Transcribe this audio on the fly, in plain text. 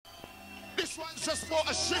This one's just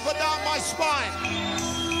brought a shiver down my spine.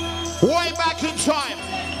 Way back in time.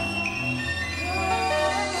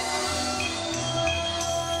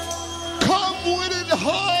 Come with it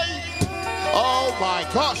high. Oh my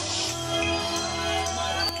gosh.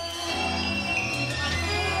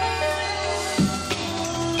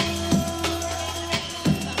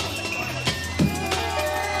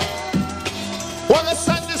 Well, let's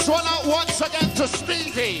send this one out once again to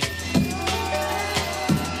Stevie.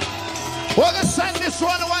 Well, let's send this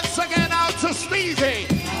one once again out to Stevie.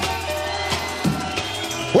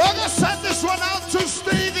 Well, let's send this one out to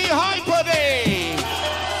Stevie Hyperdy.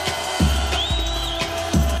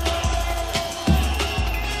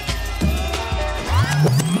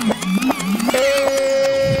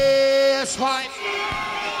 Yes, fine.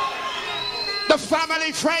 The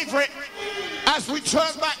family favorite as we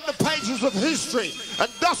turn back the pages of history and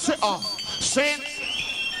dust it off. Sin.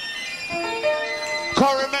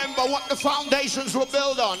 Can't remember what the foundations were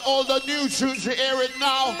built on. All the new tunes you're hearing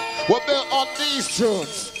now were built on these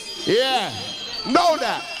tunes. Yeah, know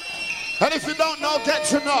that. And if you don't know, get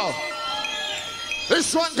to know.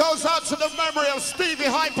 This one goes out to the memory of Stevie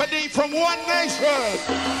Hyperdy from One Nation.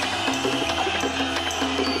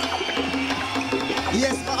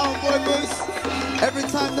 Yes, my own boy Moose. Every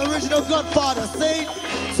time the original Godfather, see?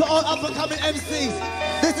 To all up-and-coming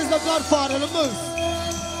MCs, this is the Godfather, the Moose.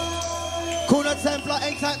 Kuna Templar,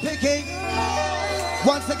 ain't time picking.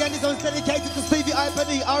 Once again, this one's dedicated to Stevie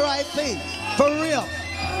Hyperdy, R.I.P. For real.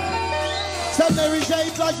 So Mary J.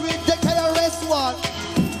 Blush with the KRS-One.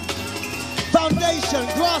 Foundation,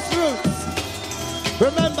 grassroots.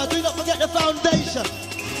 Remember, do not forget the foundation.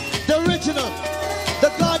 The original,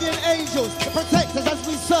 the guardian angels, the protectors as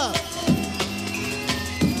we serve.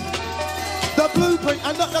 The blueprint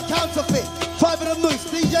and not the counterfeit. Five of the Moose,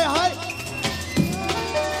 DJ Hype.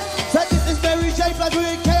 So this is Mary J. Blush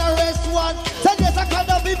with KRS-One. So yes, I count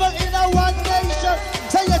the people in a One Nation.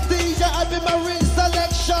 So yes, DJ, I've been my ring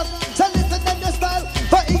selection. So listen to the style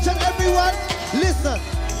for each and every one. Listen.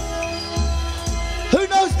 Who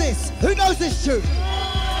knows this? Who knows this tune?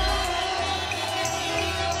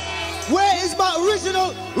 Where is my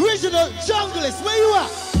original junglist? Where you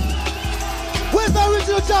at? Where's my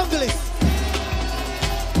original junglist?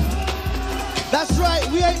 That's right,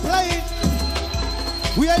 we ain't playing.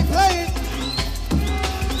 We ain't playing.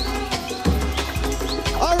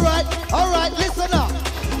 All right, listen up.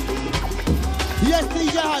 Yes,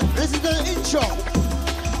 DJ Hunt, this is the intro.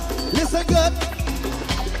 Listen good.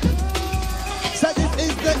 So this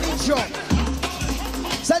is the intro.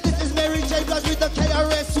 So this is Mary J. Blush with the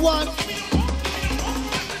KRS-One.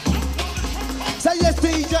 So yes,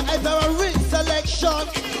 DJ, I've a rich selection.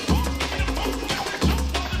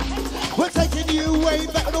 We're taking you way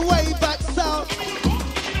back sound.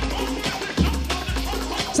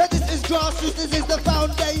 So this is grassroots, this is the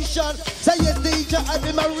foundation. So yes, DJ, I've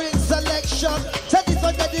been my rich selection. So this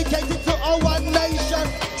one dedicated to our One Nation.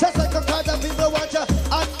 So second kind of people want you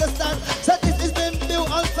understand. So this is been built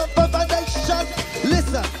on some foundation.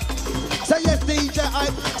 Listen. So yes, DJ,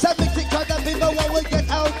 so mix it kind of people when we get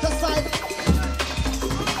out of sight.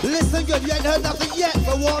 Listen good, you ain't heard nothing yet,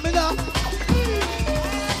 but warming up.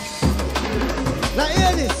 Now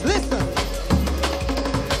hear this, listen.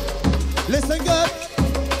 Listen good.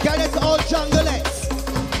 Get it to all jungleettes.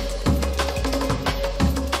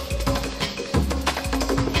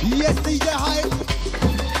 Yes, DJ Hype.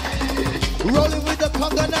 Rolling with the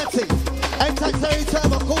Conganati. And taxary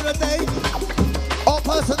term of corner day. All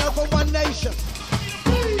personnel from One Nation.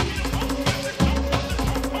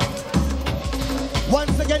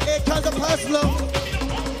 Once again, here comes a personal.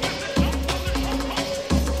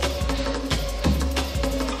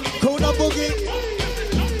 Corner boogie.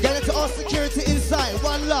 Get it to all security inside.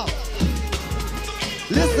 One love.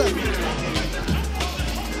 Listen.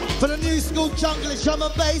 For the new school junglist, drum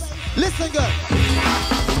and bass. Listen good.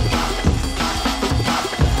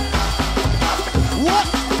 What?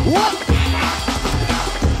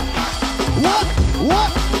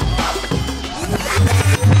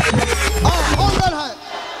 Oh,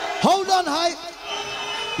 hold on, hype.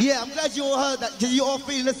 Yeah, I'm glad you all heard that, because you all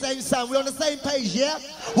feeling the same sound. We're on the same page, yeah?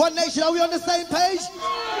 One Nation, are we on the same page?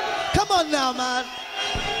 Come on now, man.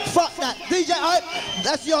 Fuck that. DJ Hype,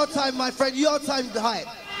 that's your time, my friend. Your time to hype.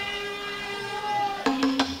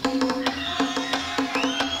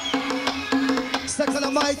 Second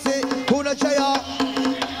and mighty, Puna JR.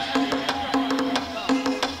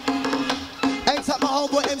 Ain't up my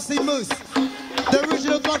homeboy MC Moose. The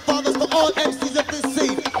original godfathers for all MCs of this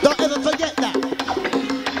scene. Don't ever forget that.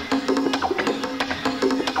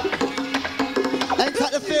 Ain't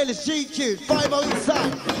up the fearless GQ, 5-0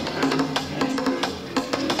 inside.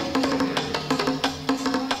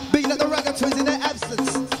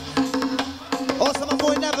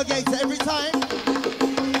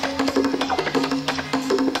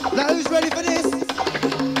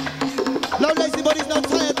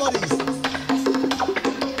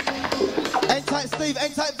 Steve,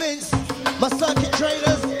 N-Type Vince, my circuit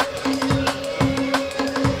trainers.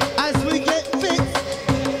 As we get fit.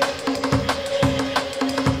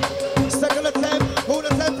 Second attempt, Paul the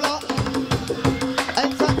Templar.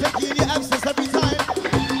 N-Type Peggy in your absence every time.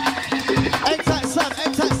 N-Type Sam,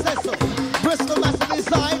 N-Type Cecil. Bristol massive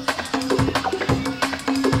inside.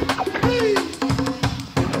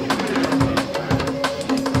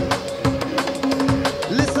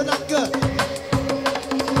 Listen up good.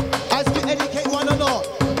 As we educate one another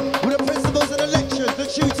with the principles and the lectures, the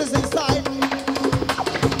tutors inside.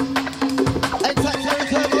 N-Type Terry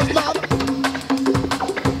Turbo's mum.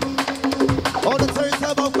 All the Terry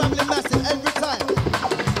Turbo family massive every time.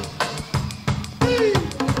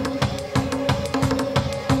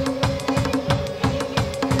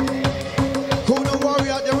 Corner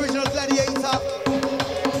Warrior, the original gladiator.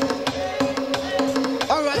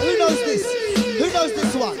 Alright, who knows this? Who knows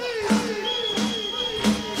this one?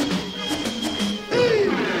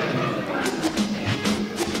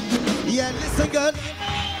 Yeah, listen good.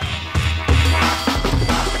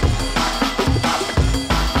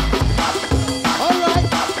 Alright.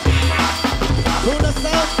 Corner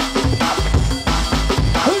sound.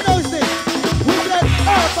 Who knows this? We said,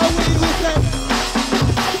 herb or weed, we said.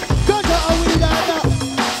 Ganja or weed, I know.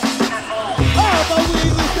 Herb or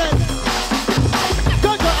weed, we said.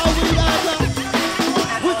 Ganja or weed, I know.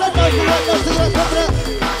 We said no cigarette, come there.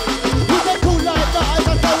 We said cool like that, I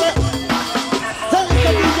can tell it. Tell it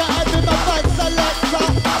to DJ, I be my bad selector.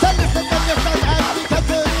 Tell it to them, your son, and we can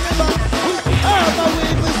do it, never. We herb or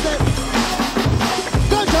weed, we said.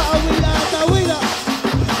 Ganja or weed, I know, we know.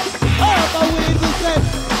 Herb or weed, we said.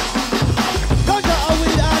 Ganja or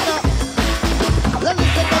weed, I know. Let me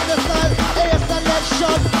take up the style, AS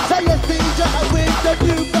selection. Say yes, DJ, I win the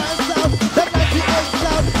new band sound. The 98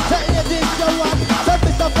 sound, say it is your one. Say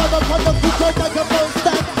Mr. Father, from the Kuko microphone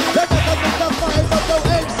stand. They never Mr. Five, but no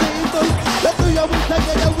MC moves. Let's do your weekend,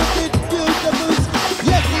 and then we did use the moves.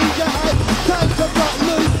 Yes, DJ, time to rock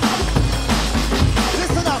loose.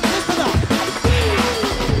 Listen up, listen up.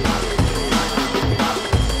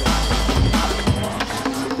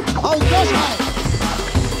 Oh gosh, hi.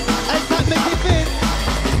 N-Type Mickey Finn.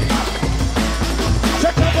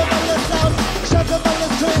 Check out the Melon sound, check the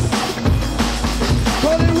Melon twist.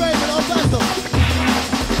 Calling Raven or Basil.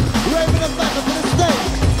 Raven and Basil for the stage.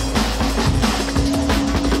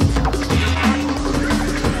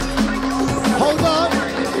 Hold on.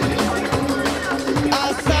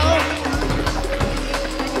 Our sound.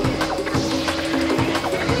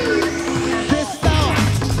 This sound.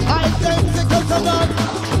 Identical to none.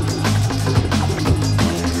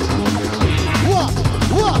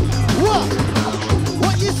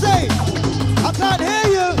 What you say? I can't hear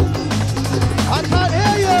you. I can't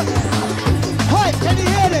hear you. Hi, can you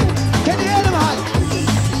hear them? Can you hear them, hi?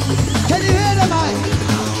 Can you hear them, hi?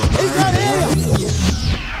 He can't hear you.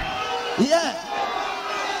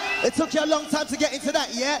 Yeah. It took you a long time to get into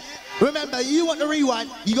that, yeah? Remember, you want the rewind,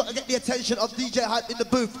 you got to get the attention of DJ Hype in the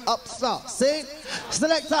booth up start. See?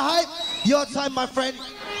 Selector Hype, your time, my friend.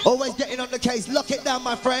 Always getting on the case. Lock it down,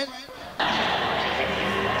 my friend.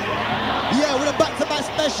 Yeah, with a back-to-back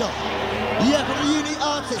special. Yeah, from the unique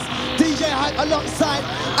artist, DJ Hype alongside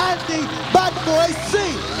Andy Bad Boy C.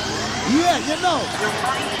 Yeah, you know.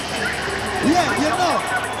 Yeah, you know.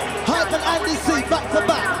 Hype and Andy C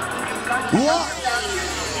back-to-back. What?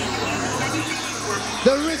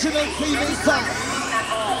 The original TV song.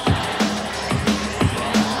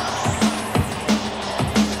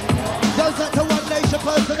 Goes out to One Nation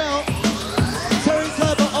personnel. Terry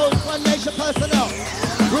Turbo owns One Nation personnel.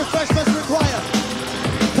 Refreshments required.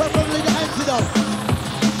 Preferably the antidote.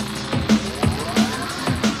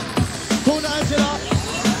 Call the Angela.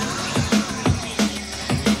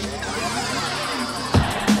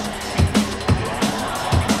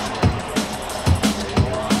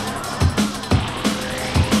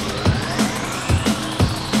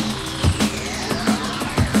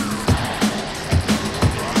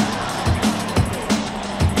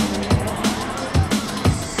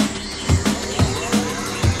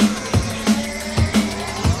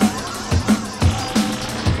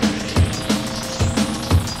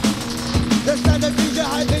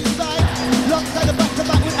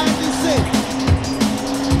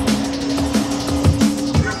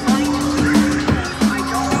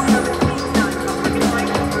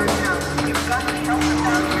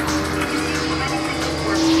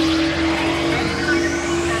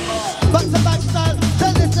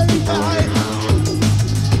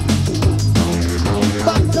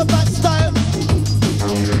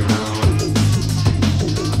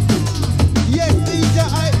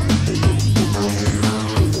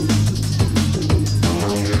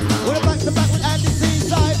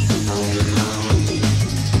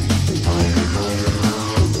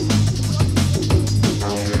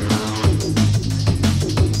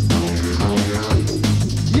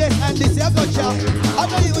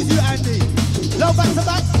 go back to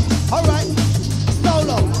back. All right,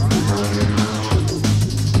 solo.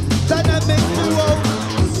 Dynamic duo.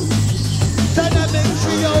 Dynamic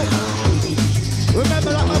trio.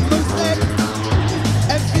 Remember that my boost said,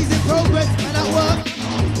 MC's in progress and at work.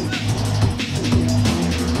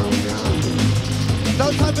 No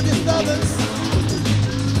time for disturbance.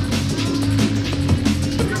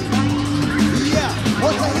 Yeah,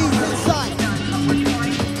 what's the heat inside?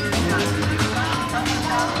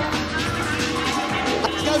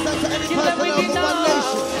 It goes out to any person over one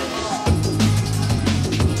nation.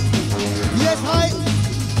 Yes, hi.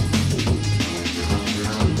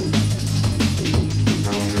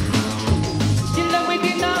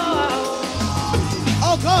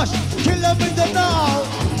 Oh gosh, kill them with the now.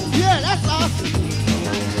 Yeah, that's us.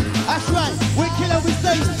 That's right, we kill them with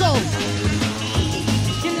same soul.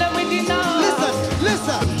 Kill them with the now.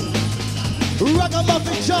 Listen.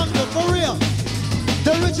 Ragamuffin jungle, for real.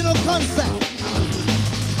 The original concept.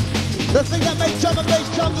 The thing that makes drum and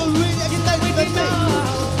bass jungle really exciting to me.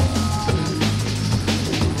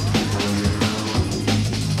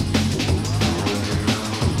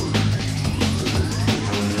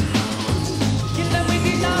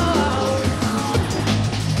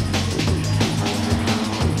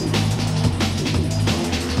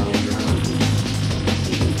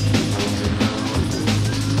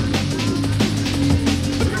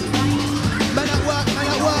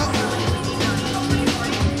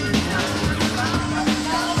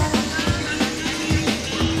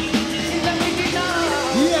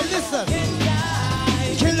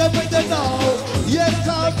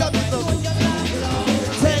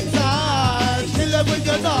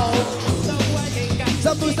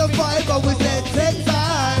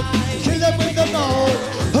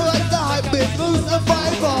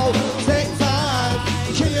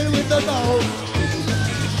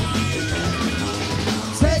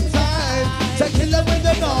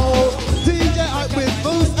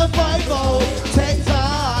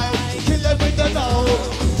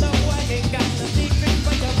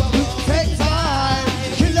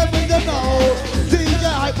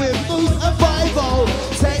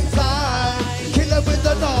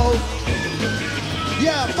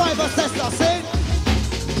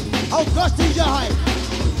 Oh gosh, DJ Hype.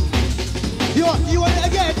 You want it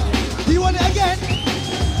again? Do you want it again?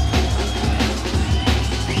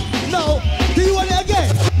 No. Do you want it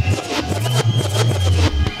again?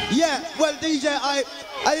 Yeah, well DJ Hype,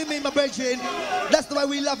 I mean my brethren, that's the way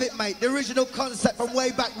we love it, mate. The original concept from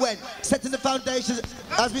way back when, setting the foundations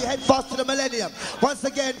as we head fast to the millennium. Once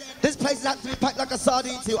again, this place is actually packed like a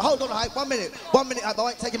sardine too. Hold on, Hype, 1 minute. 1 minute, Hype, I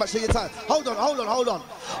won't take much of your time. Hold on.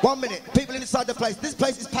 1 minute. People inside the place. This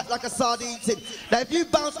place is packed like a sardine tin. Now, if you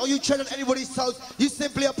bounce or you tread on anybody's toes, you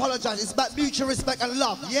simply apologize. It's about mutual respect and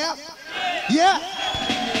love. Yeah? Yeah?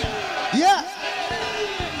 Yeah?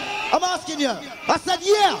 I'm asking you. I said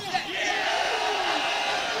yeah.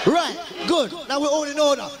 Right, good. Now we're all in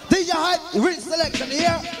order. DJ Hype, rinse selection,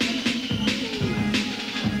 yeah?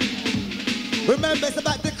 Remember, it's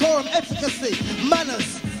about decorum, efficacy,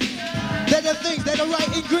 manners. They're the things, they're the right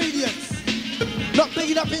ingredients. Not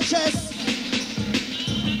bigging up in chest.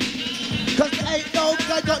 Cause there ain't no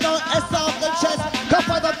guy got no S off the chest. Come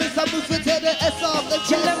find a miss and move to tear the S off the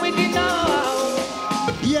chest.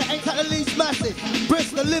 Yeah, ain't that the least massive.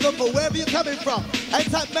 Bristol, Liverpool, wherever you're coming from. Ain't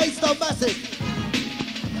that Maidstone massive.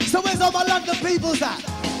 So where's all my London peoples at?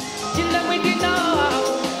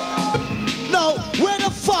 No, where the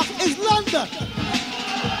fuck is London?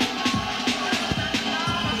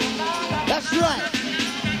 That's right.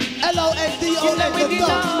 L-O-N-D-O-N, the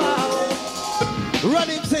dog.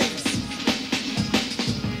 Running things.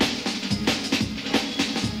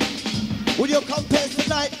 With your compares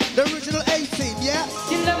tonight, the original A-team, yeah?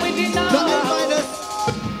 Not A-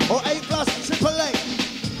 or A+ triple A.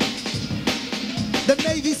 The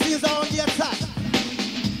Navy SEALs are on the attack.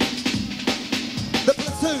 The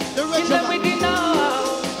platoon, the regiment.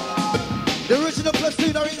 The original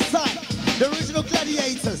platoon are inside. The original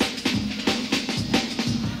gladiators.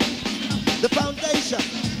 The foundation.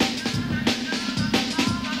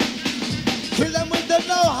 Kill them with the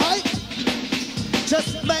no hype.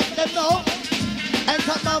 Just make them know.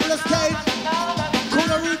 Enter Marvelous Cave.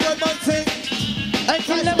 Kuna Ruben Monty.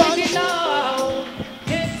 Enter Sponge.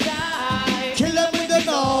 Kill them with the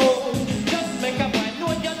no.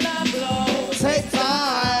 Take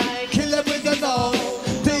time. Kill them with the no.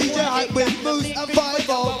 DJ Hype with Moose and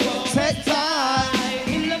Bible. Take time.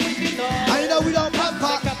 I know we don't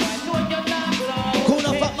pamper.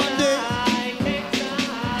 Kuna Fat Monday.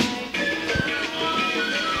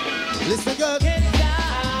 Listen good.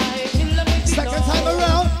 Second time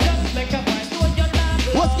around.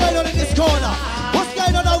 What's going on in this corner?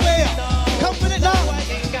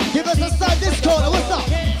 this corner, what's up?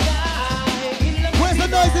 Where's the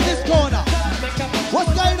noise in this corner? What's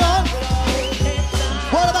going on?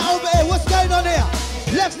 What about over here? What's going on here?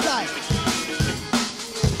 Left side.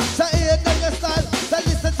 So here, nigga style. So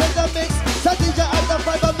listen to the mix. So DJ and the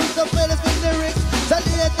fiber mix the feelings with lyrics. So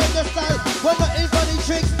here, nigga style. We're not in funny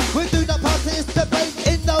tricks. We do not participate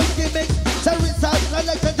in those gimmicks. So rinse out,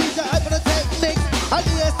 collection, DJ and the techniques. And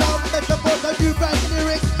here's some metaphors and new brand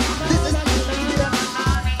lyrics. This is...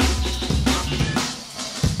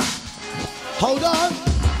 Hold on.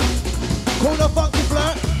 Call the funky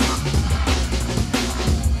flirt.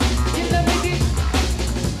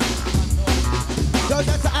 Go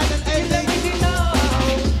down to Anne and Amy.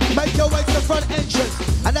 Make your way to the front entrance.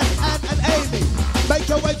 And that's Anne and Amy. Make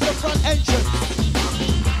your way to the front entrance.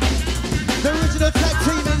 The original tag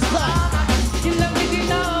team inside.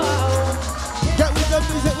 Get with the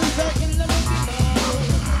music we say.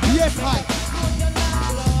 Yes, hi.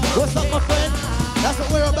 What's up, my friend? That's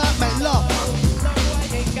what we're about, mate. Love.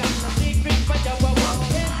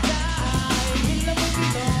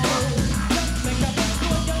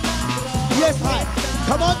 Yes, hi.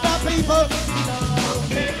 Come on now, people.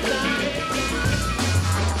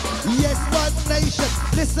 Yes, one nation.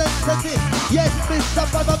 Listen to this. Yes, Mr.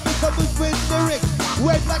 Baba, Mr. Moose with lyrics.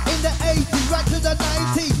 We're back in the 80s, right to the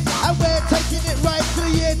 90s. And we're taking it right to the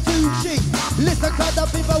year 2G. Listen, cause the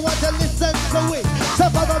people want to listen to it. So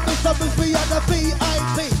Baba, Mr. Moose, we are the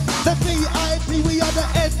VIP. The VIP, we are the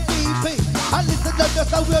MVP. And listen to just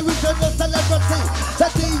how we're original celebrity. The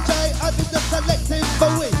DJ, I think the selecting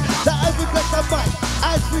for we. The every bless the mic,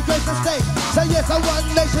 as we grace the stage. So yes, a one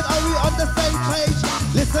nation, are we on the same page?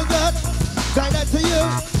 Listen good, going out to you.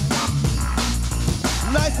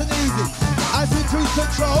 Nice and easy. As we cruise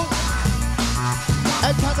control.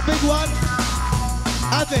 And count the big one.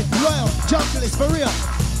 Avid, Royal, Junglist, for real.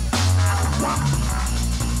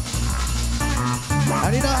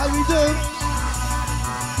 And you know how we do.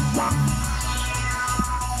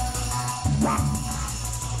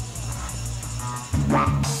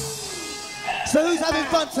 So who's having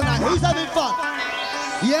fun tonight? Who's having fun?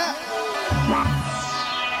 Yeah?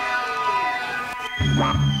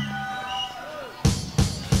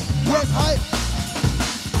 Yes, hype.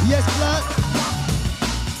 Yes, blood.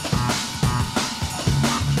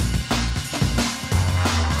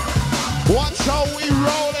 Watch how we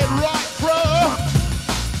roll it right through.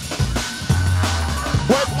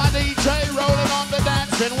 With my DJ rolling on the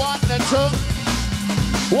dancing 1 and 2.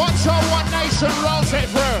 Watch how One Nation rolls it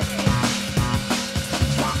through.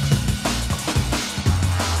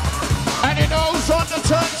 And it goes on the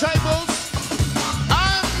turntables.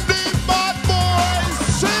 And the bad boys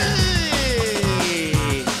sing.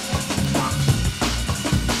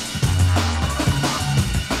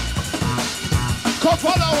 Come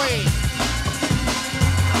follow me.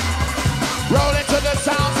 Roll it to the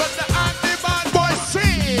sounds of the Andy Bad Boys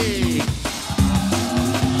sing.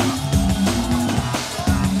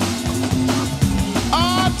 I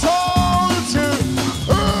told you,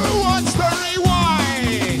 who wants the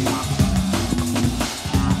rewind?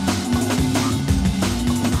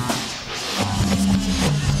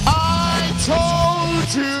 I told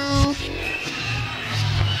you,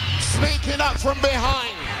 sneaking up from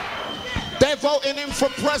behind. They're voting him for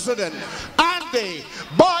president. Andy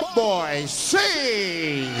Bad Boy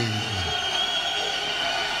sing.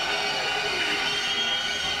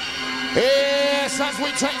 Yes, as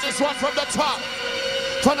we take this one from the top,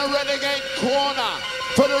 for the renegade corner,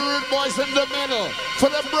 for the rude boys in the middle, for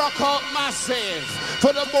the Brockout massive,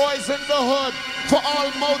 for the boys in the hood, for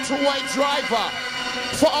all motorway driver,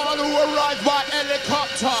 for all who arrive by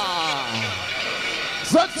helicopter.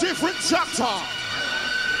 The different chapter.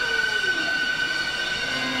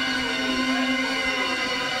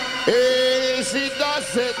 Easy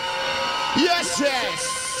does it. Yes, yes.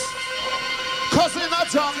 Cause in a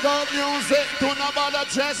jungle music, do not bother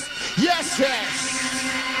chest. Yes, yes.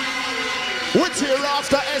 We tear off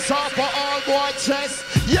the SR for all boy chest.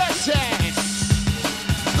 Yes, yes.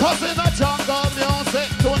 Cause in a jungle music,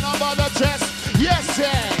 do not bother chest. Yes,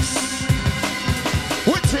 yes.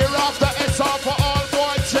 We tear off the SR for all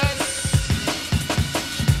boy chest.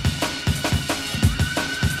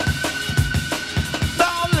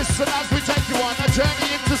 Listen as we take you on a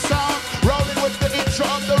journey into sound, rolling with the intro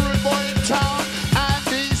of the rude boy in town. And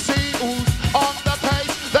DC who's on the page.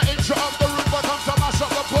 The intro of the rude boy comes to mash up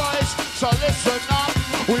the place. So listen up,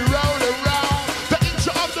 we roll around. The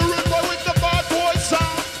intro of the rude boy with the bad boy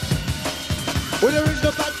sound. With the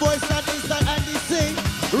original bad boy sound inside and DC,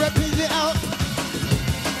 repeat it out.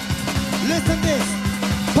 Listen this,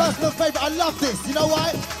 personal favorite, I love this. You know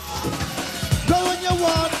why? Go on your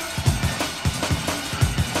one.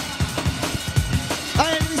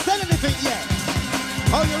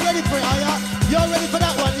 Oh, you ready for it, are ya? You're ready for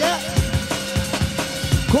that one, yeah?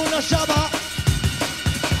 Kuna Shabba.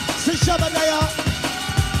 See Shabba there.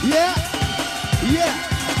 Yeah? Yeah.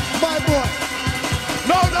 My boy.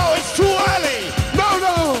 No, it's too early. No.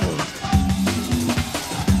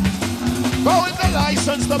 Go with the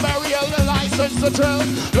license, the burial, the license, the drill.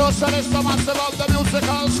 No is the massive of the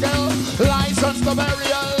musical skill. License, the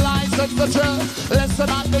burial, license, the drill. Listen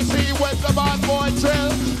and they see with the bad boy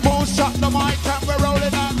drill. Move, shot the mic and we're rolling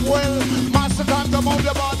at will. Master time to move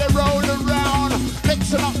your body, roll around.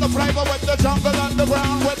 Mixing up the flavor with the jungle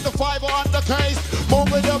underground. With the fiber on the case, move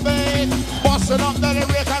with your beat. Busting up the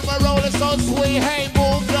lyric and we're rolling so sweet. Hey,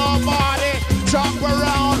 move your body, jump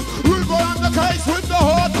around. We go on the case with the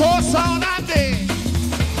hardcore sound, Andy.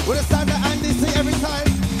 With the sound that Andy see every time.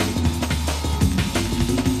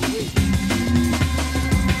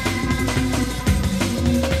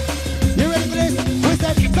 You ready for this? We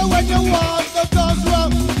said, so when you want the guns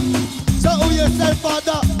rock, so who yourself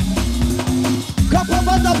father? Come up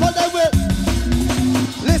on the whip.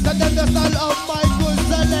 Listen to the style of my good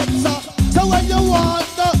selector. So when you want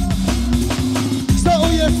the, so who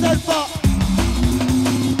yourself for?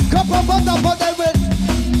 Come up on the whip.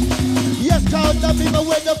 Yes, count the people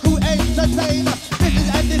with the crew entertain. This is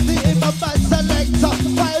Andy in my band selector.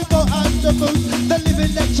 Fiber and the booth, the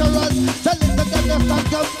living lecturers. So listen to the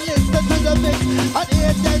funk up, listen to the mix and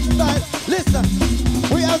hear them style. Listen,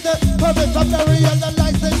 we have the permit from the real, the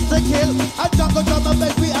license to kill. And jungle drum and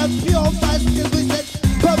bass, we have pure fast skills. We said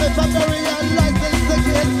permit from the real, license to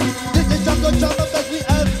kill. This is jungle drum and bass, we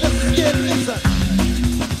have the skill.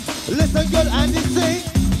 Listen good, Andy, see?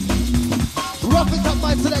 Rough it up,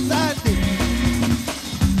 my selector Andy.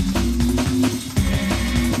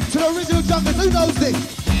 To the original junglers, who knows this?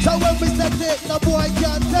 So when we set it, the boy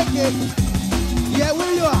can't take it. Yeah,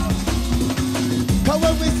 where you are? Cause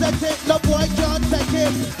when we set it, the boy can't take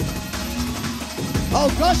it. Oh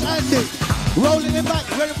gosh, Andy. Rolling it back,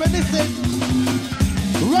 reminiscing.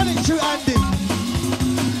 Run it through Andy.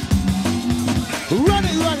 Run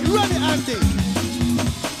it, Andy.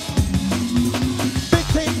 Big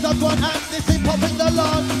things up on Andy, see popping the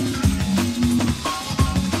lawn.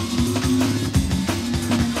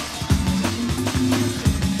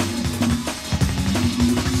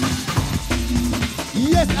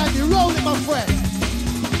 Yes, Andy, roll it, my friend.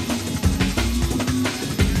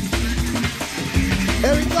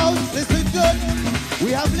 Here it goes, listen good.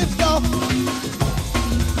 We have lift off.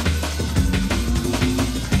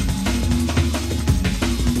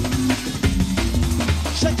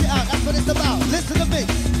 Check it out, that's what it's about. Listen to me.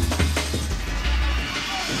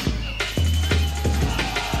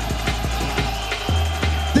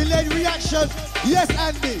 Delayed reaction. Yes,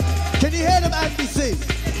 Andy. Can you hear them, Andy? See?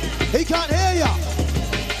 He can't hear ya.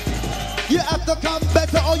 You have to come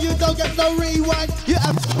better or you don't get no rewind. You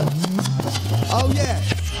have to... Oh yeah.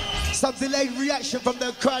 Some delayed reaction from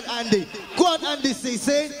the crowd, Andy. Go on, Andy,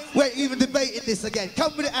 see? We're even debating this again.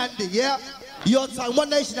 Come with it, Andy, yeah? Your time, One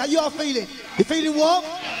Nation. How you all feeling? You feeling warm?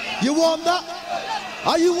 You warmed up?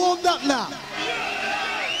 Are you warmed up now?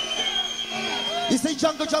 You see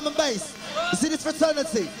jungle drum and bass? You see this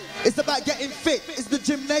fraternity? It's about getting fit. It's the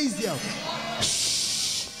gymnasium.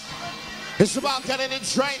 It's about getting in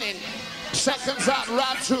training. Seconds out,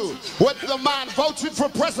 round two. With the man voted for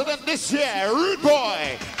president this year, Rude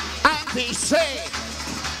Boy, Andy C.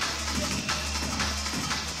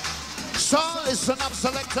 So listen up,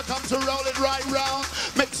 selector, come to roll it right round.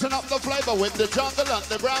 Mixing up the flavor with the jungle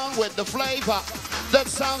underground, with the flavor that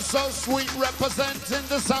sounds so sweet, representing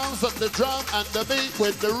the sounds of the drum and the beat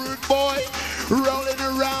with the Rude Boy rolling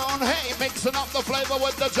around. Hey, mixing up the flavor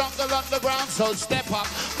with the jungle underground. So step up,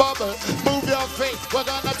 bubble, move your feet. We're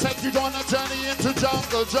gonna take you on a journey into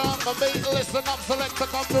jungle drum and beat. Listen up, selector,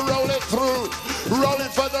 come to roll it through.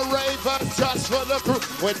 Rolling for the ravers, just for the crew,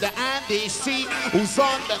 with the Andy C, who's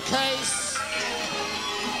on the case.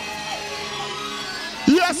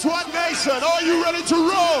 Yes, One Nation, are you ready to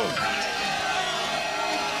roll?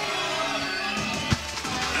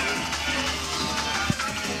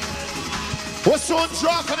 What's on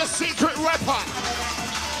drop for the secret weapon?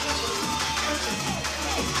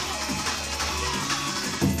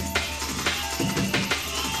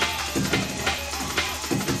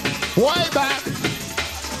 Way back.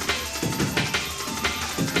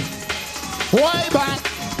 Way back.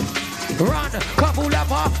 Run, couple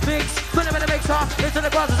lever, mix, minute mixer, into the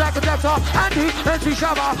glasses I conductor, Andy, entry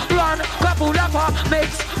Shabba. Run, couple lever,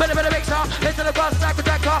 mix, minute mixer, into the glasses I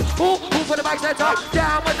conductor. Who for the mic center?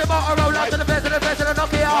 Down with the motor roller to the best of the best of the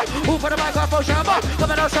Nokia. Who for the microphone Shabba?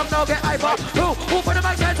 Coming out some no get hyper. Who for the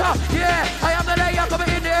mic center? Yeah, I am the layer coming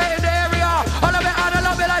in the area. I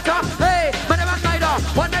love it lighter. Hey, man, I'm Snyder.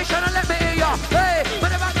 One nation and let me hear ya. Hey,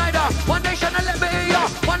 when I'm nighter. One nation and let me hear ya.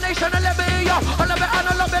 One nation and let me hear ya. I love it and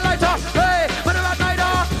I love it lighter. Hey, when I'm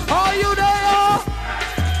nighter. Are you there?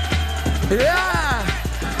 Yeah.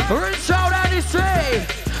 Rinse out and say.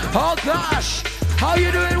 Oh gosh. How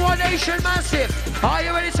you doing, One Nation Massive? Are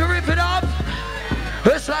you ready to rip it up?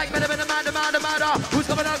 It's like man, who's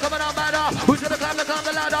coming on, matter? Who's gonna climb the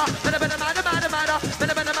ladder? Man,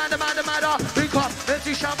 Big up,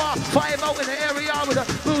 empty Shabba, 5 out in the area with a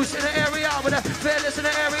boost in the area with a fearless in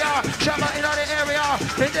the area, Shabba in the area,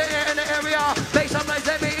 in the area, make some noise,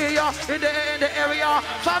 let me hear ya, in the area.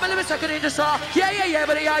 5 minutes second in the star, yeah,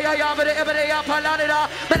 but yeah, paladina,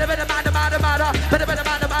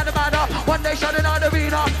 One Nation in the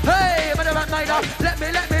arena, hey, let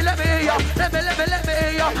me hear ya, let me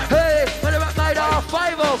hear ya, hey,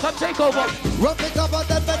 5-0, come take over. Run the cover,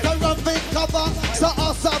 then better run the cover. So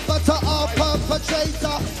awesome, but to our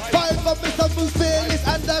perpetrator. 5 of Mr. Moose Fearless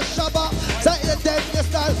and the Shabba. So in the deadly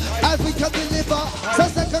style, as we can deliver. So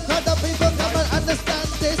second kind of people come and understand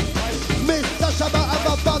this. Mr. Shabba have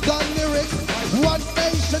a bag on lyrics. One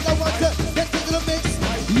Nation, I want to get into the mix.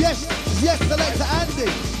 Yes, selector Andy.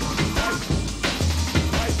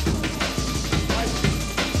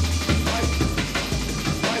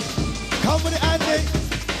 Come with it, Andy.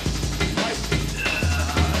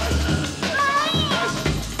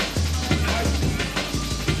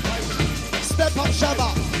 Step up,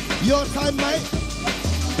 Shabba. Your time, mate.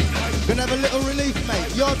 Gonna have a little relief,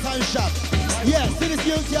 mate. Your time, Shab. Yeah, see this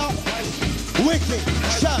youth, yeah? Wicked,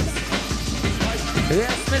 Shab.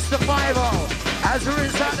 Yes, Mr. 5-0. As we're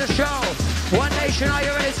inside the show, One Nation, are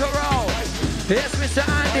you ready to roll? Yes, Mr.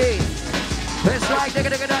 Andy. It's like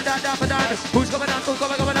digga-digga-da-da-da-da-da. Who's coming on?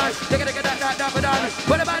 Digga-digga-da-da-da-da-da.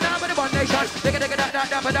 What about now with the One Nation?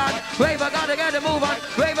 Digga-digga-da-da-da-da-da. Raver gotta get a move on.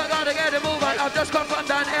 I've just come from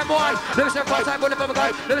down M1. Let me say first time bullet for the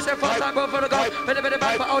gun. Let me say first time bullet for the gun. Bit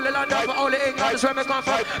back for only London, for only England. That's where we come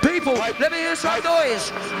from. People, let me hear some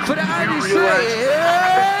noise for the Andy Street.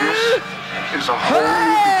 Is a whole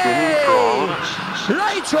beginning for all of us.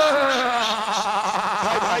 Later.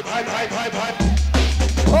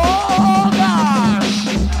 Oh gosh!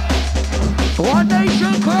 One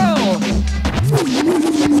Nation crew!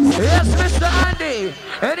 Yes, Mr. Andy!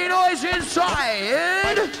 Any noise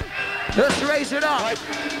inside? Let's raise it up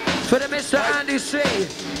for the Mr. Andy C.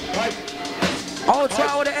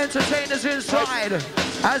 Outside with the entertainers inside.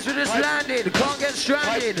 As we just landed, can't get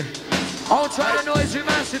stranded. Outside the noisy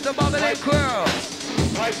massive, the bubbling crew.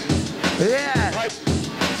 Yeah.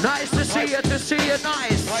 Nice to see you,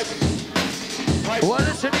 nice. Well,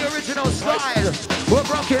 listen to the original style. We're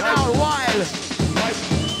rocking out wild.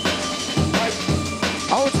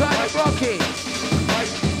 Outside of Rocky.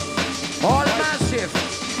 All massive.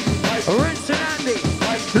 Rinse and Andy.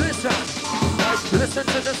 Listen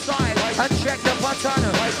to the style and check the pattern.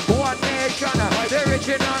 One Nation, the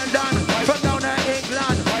original done. From down in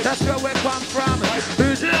England, that's where we come from.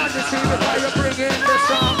 Who's in the scene while you're bringing the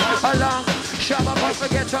song along? Shabba must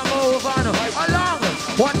forget to move on. Along,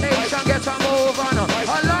 One Nation get to move on.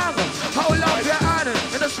 Along, hold up your hand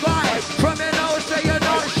in the sky. From your nose say you're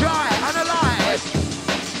not shy. Analyze.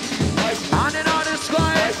 And in on the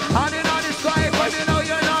sky, from you know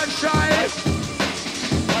you're not shy.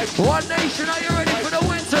 One Nation, are you ready for the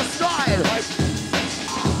winter style?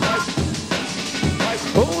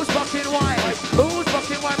 Who's fucking wild? Who's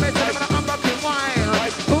fucking wild? Me tell them I'm fucking wild.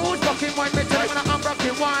 Who's fucking wild? Me tell them I'm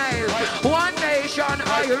fucking wild. One Nation,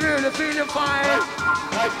 are you really feeling fine?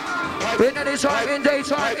 In any time, in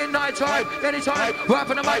daytime, in night time, anytime.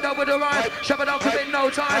 Rapping the mic down with the rhyme. Shabba don't commit no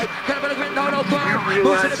time. Can't put a grit, no crime.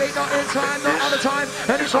 Move to the beat, not in time, not all the time.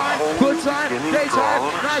 Anytime, good time,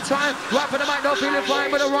 daytime, night time. Rapping the mic, no feeling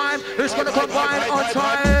fine with a rhyme. It's gonna combine on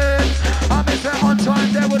time. I'm in there on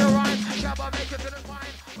time, there with a rhyme. Shabba make it feeling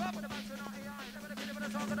fine. Rapping the mic tonight, never the kid, never the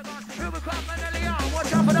talk of the gun. Here we come, man,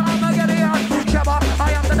 watch out for the Armageddon. Shabba,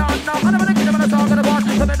 I am the Don now. I never the kid, never the talk of the gun.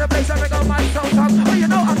 Come in the place, I make up my soul talk. Oh, you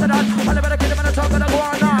know I'm the Don. I never the kid, never the talk of the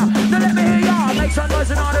guana. Now let me hear ya. Make some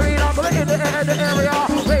noise in all the arena. Put it in the area.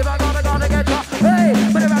 Wave, I gotta get ya. Hey,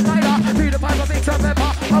 but if I find ya, feed the pipe, I make some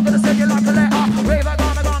pepper. I'm gonna send you like a letter. Wave, I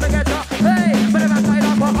gotta get ya. Hey, but if I find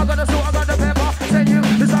ya, I'm gonna sue, I got the pepper. Send you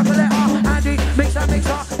this like a letter. Andy, mixer.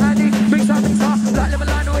 Andy, mixer. Like lemon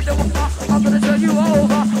line with the water. I'm gonna turn you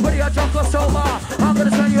over. Whether you're drunk or sober, I'm gonna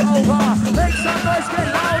turn you over. Make some noise, get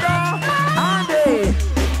louder. Andy,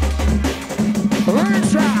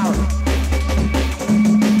 rinse out.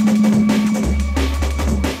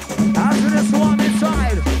 After this one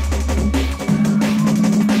inside.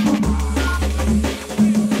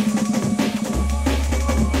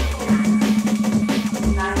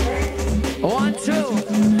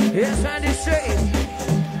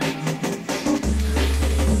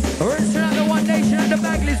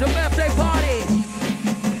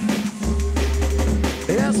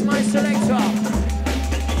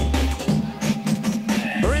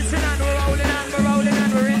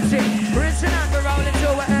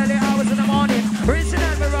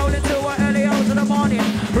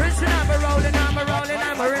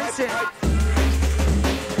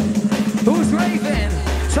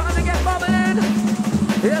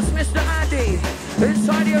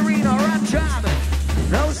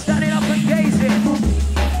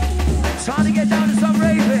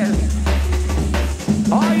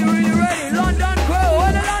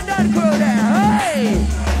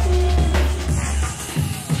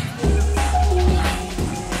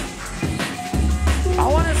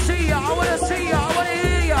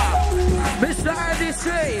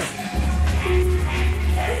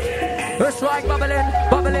 Just like bubbling,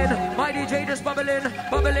 bubbling. My DJ just bubbling,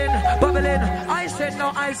 bubbling, bubbling. I said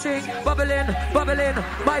no, I sing, bubbling, bubbling.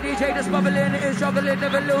 My DJ just bubbling, is juggling,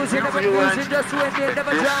 never losing, never losing, just winning,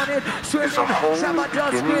 never drowning, swimming. Shabba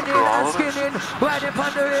just spinning and skinning, riding,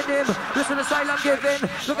 pondering him. Listen to the style I'm giving.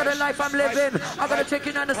 Look at the life I'm living. I got a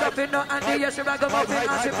chicken and a stuffing, no Andy, yes, you're ragamuffin.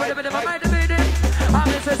 I'm sitting for the minute, I might have been him. I'm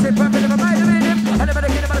interested, perfect, if I might have been him. I never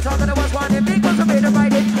get him on the talk, and I was wanting because I made him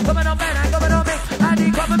right in. Coming on, man, I'm coming on me. Andy,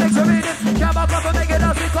 come and make sure in it. Shabba, come and make it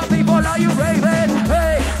up. Come people, are you raving?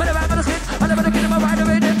 Hey, when I'm out of the skin, I never get him a rider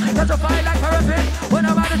in it. Catch a fire like paraffin. When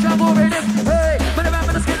I'm out of trouble in it. Hey, when I'm out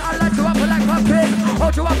of the skin, I light you up like pumpkin.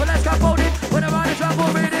 Hold you up like scaffolding. When I'm out of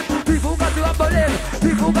trouble in it. People got you up a limb.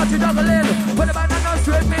 People got you juggling. When I'm out of no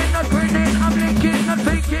stripping, not grinning. I'm blinking, not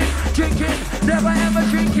thinking, drinking. Never ever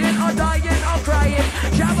drinking or dying or crying.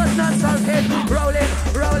 Shabba's not sulking. Rolling,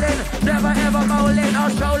 rolling. Never ever bowling or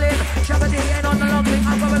strolling. Shabba D ain't on the long thing.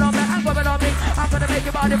 I'm going on me, I'm going on me. I'm gonna make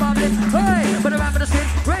your body bubbling. Hey, when I'm out of the skin.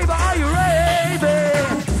 Raver, are you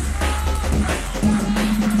raving?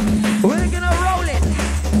 We're gonna roll it.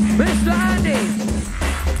 Mr. Andy.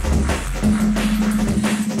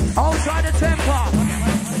 Outside the temper.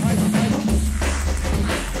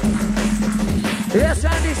 Yes,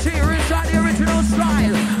 Andy C, inside the original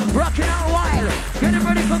style. Rocking out wild. Getting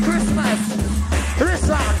ready for Christmas.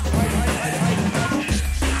 Listen.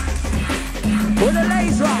 With a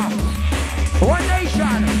laser. One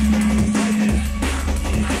nation.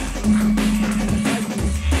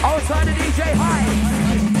 Outside the DJ high.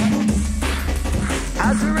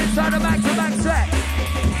 As we're inside the back-to-back set.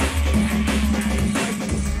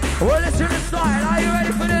 Well, listen to the style. Are you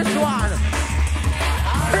ready for this one?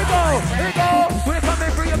 Here go, here go. We're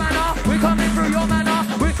coming through your manor. We're coming through your manor.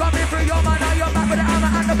 We're coming through your manor. You're back with the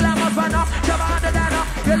hammer and the glamour banner. Shabba and the dana.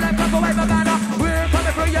 Your left up away from banner. We're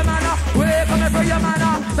coming through your manor. We're coming through your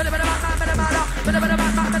manor.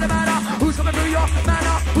 Who's coming through your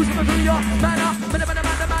manor? Who's coming through your manor?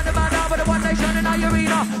 With a one nation in our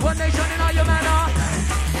arena. One nation in our manor.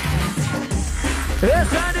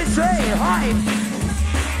 Yes, Andy say hi.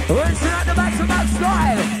 We're still at the back-to-back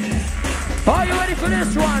style. Are you ready for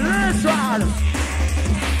this one? This one.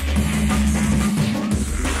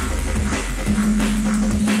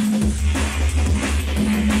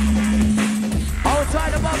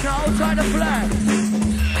 Outside the box now, outside the flag.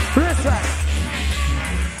 Listen.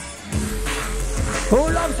 Who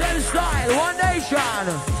loves them style? One nation.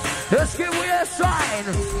 Let's give we a sign.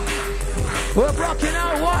 We're rocking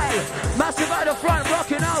out wild. Massive at the front,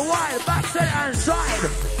 rocking out wild. Back, center and side.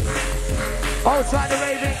 Outside the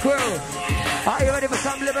raving crew. Are you ready for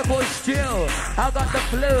some Liverpool stew? I got the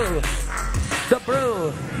flu. The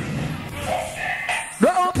brew. The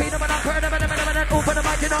open them and I'm burning them and open the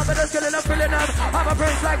mic and I'm just killing them, filling them. I'm a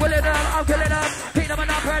prince like willing them, I'm killing them. Pin them and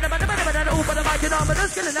I'm burning them and open the mic and I'm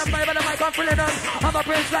just killing them. By the mic, I'm filling them. I'm a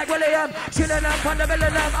prince like William, chilling them,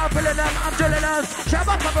 fundamenting them, I'm filling them, I'm drilling them.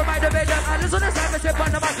 Shabba cover by the rhythm and listen to the championship on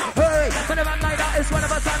the mic. Hey, when the man like that is one of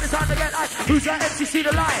us time, it's time to get light. Who's that MCC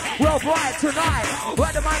the light? Worldwide tonight. Where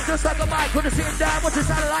the mic just like a mic, couldn't see him down, what's the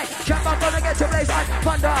satellite? Shabba gonna get your place like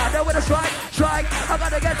thunder. There with a strike, I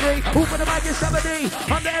gotta get free. Open the mic is Shabba D.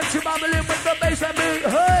 I'm the MC bubbling with the bass and beat.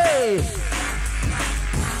 Hey!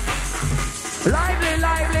 Lively,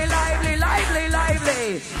 lively, lively, lively,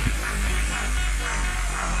 lively.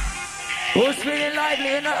 Who's feeling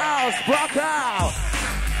lively in the house? Rock out.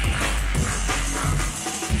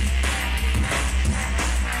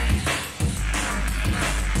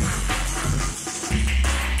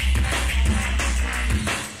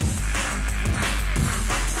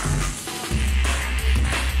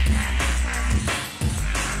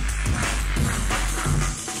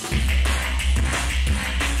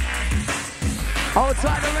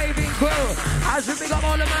 Outside the raving crew, as we pick up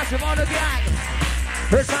all the massive, all the gang.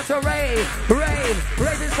 It's time to rave,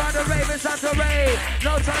 rave is time to rave, it's time to rave.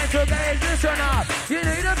 No time to gaze, listen up. You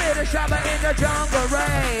need a bit of Shabba in the jungle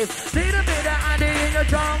rave. Need a bit of Andy in your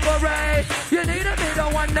jungle rave. You need a bit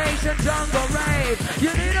of One Nation jungle rave.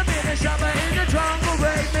 You need a bit of Shabba in the jungle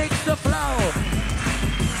rave, mix the flow.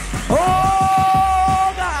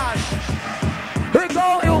 Oh gosh! We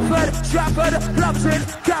go Ilford, Stratford, Lumsden,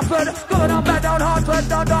 Gafford, going on back down Hartford,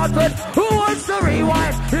 down Dartford. Who wants to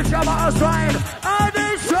rewind if Shabba is trying? And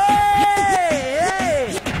they say,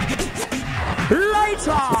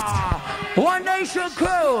 later, One Nation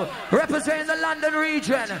crew, representing the London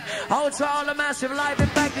region. Outside all the massive live in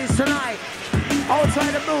Bagdies tonight.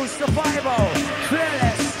 Outside the Moose, the 5-0,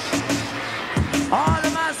 Fearless. All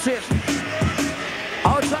the massive.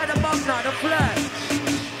 Outside the Bugner, the Flirt.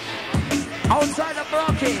 Outside the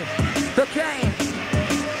Brocky, the Cane.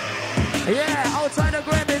 Yeah, outside the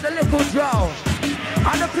Grammy, the Liquor Uncle Joe.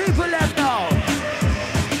 And the people left now.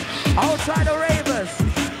 Outside the ravers.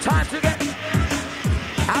 Time to get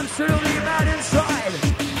absolutely mad inside.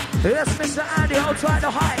 Yes, Mr. Andy, outside the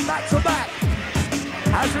height, back to back.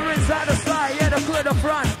 As you're inside the side, yeah, the crew at the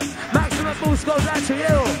front. Maximum boost goes out to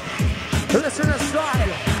you. Listen to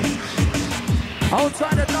style.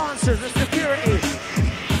 Outside the dancers, the security.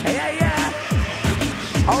 Yeah, yeah.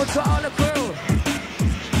 Outside all the crew.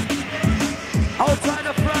 Outside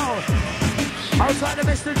the flow. Outside the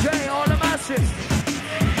Mr. J, all the masses.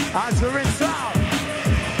 As you're inside.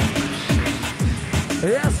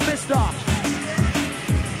 Yes, mister.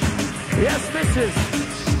 Yes, missus.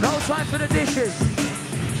 No time for the dishes.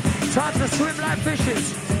 Time to swim like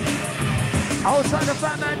fishes. Outside the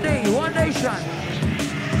Fat Man D, One Nation.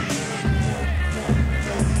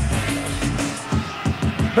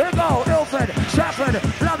 Here we go, Ilford, Shafford,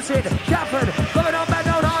 Plumstead, Gafford. Coming on back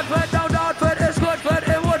down Hartford, it's Goodford,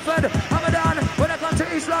 in Woodford. I'm down when I come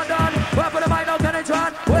to East London. Where for the mic down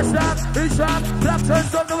Kennington, West Ham, East Ham, Blackton,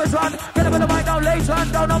 stop the West Ham. Get up in the mic down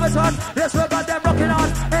Leighton, down Overton. Yes, we've got them rocking on.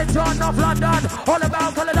 Edgeon, North London, all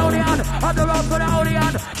about Caledonian. On the road for the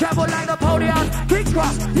Odeon, travel like Napoleon. King's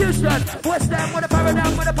Cross, Houston, West Ham with a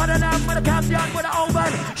Paradigm, with a Padanam, with a Campion, with a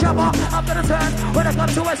Oban. Shabba, up to the turn, when I come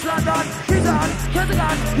to West London. He's on,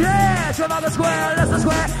 Kensington, yeah, Trafalgar Square, Leicester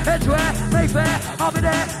Square, Edgware, Mayfair, I'll be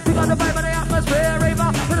there. We got the vibe of the atmosphere,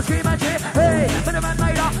 Raver, with a scream and cheer. Hey, for the man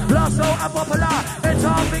later, Blasto and Popular. It's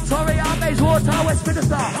on Victoria, Bayswater,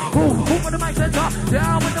 Westminster. Who for the mic center,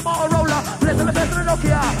 down with the Motorola. Bless the best of the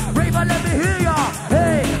Nokia, Raver, let me hear ya.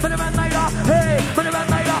 Hey, for the man later, hey, for the man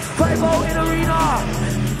later. 5-0 in arena.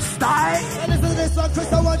 Style. Listen to this one,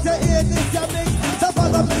 Chris, I want to hear this, you mix. The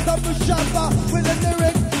father makes up with Shabba, with the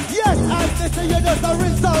lyrics. Yes, and listen, you just a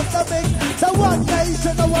result to me. The One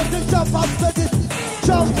Nation, I want to jump up to this.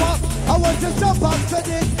 Jump up, I want to jump up to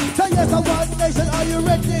this. So yes, the One Nation, are you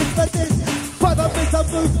ready for this? Father makes a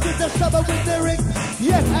move with the Shabba with lyrics.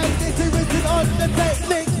 Yes, and this is written on the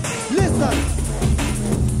technique. Listen,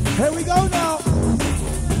 here we go now.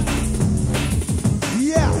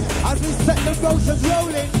 Yeah, as we set the motions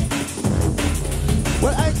rolling.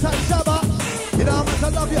 Well, ain't that Shabba? You know how much I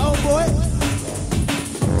love you, old boy.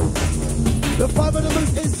 The 5 of the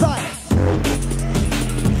moves inside.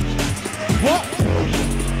 What?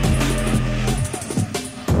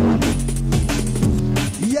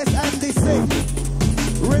 Yes, Andy sing.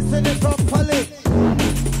 Rinsing it properly.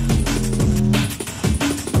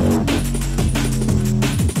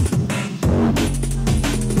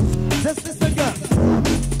 Just listen, girl.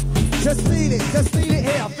 Just feel it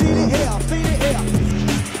here, feel it here, feel it here.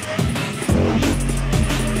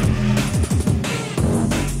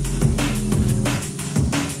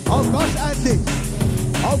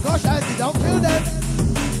 Oh gosh, Andy, don't kill them.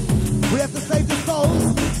 We have to save the souls.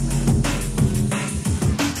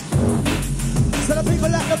 So the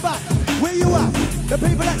people at the back, where you at? The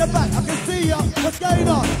people at the back, I can see you. What's going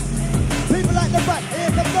on? People at the back,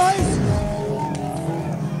 here's the noise.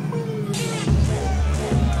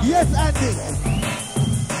 Yes, Andy.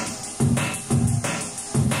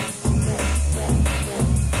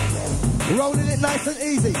 Rolling it nice and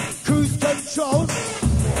easy. Cruise control.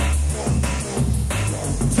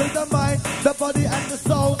 The mind, the body and the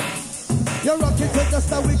soul. You're rocking to the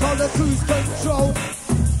style we call the cruise control.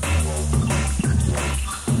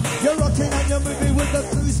 You're rocking and you're moving with the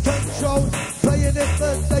cruise control. Playing it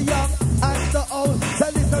for the young and the old. So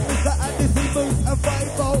listen, Mr. Andy, he moves and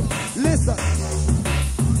 5-0. Listen.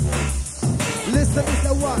 Listen,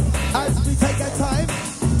 Mr. One, as we take our time.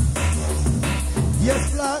 Yes,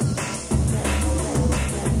 blood.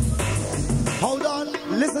 Hold on,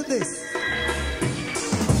 listen this.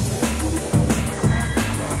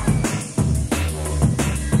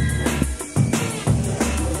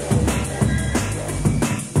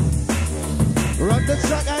 Run the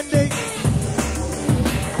track, Andy.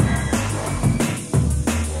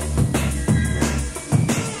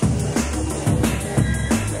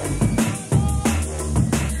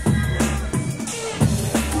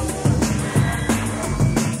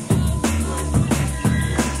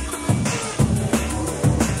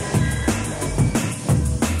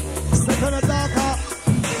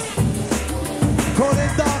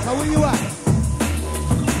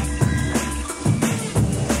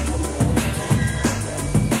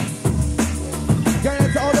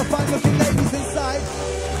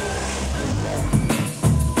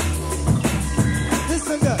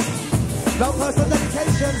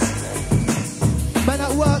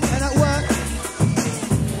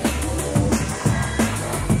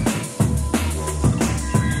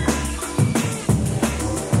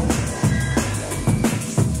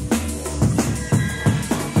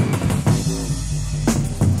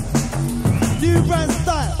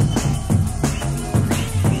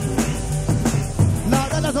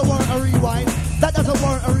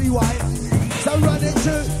 So run it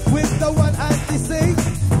through with the one Andy C.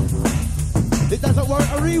 It doesn't work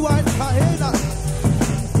a rewind, can't hear that.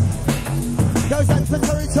 Goes out to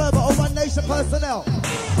Terry Turbo or One Nation personnel.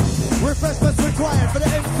 Refreshments required for the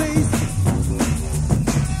MCs.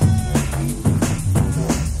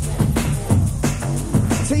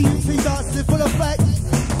 TUT dancing in full effect.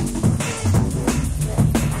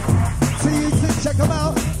 TUT, check them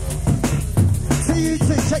out.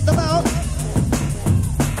 TUT, check them out.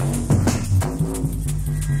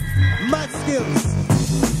 Mad skills.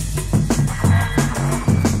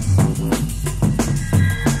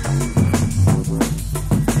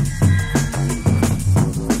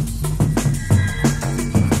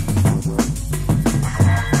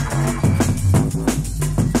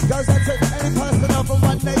 Goes out to any personnel from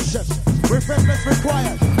One Nation. Refreshments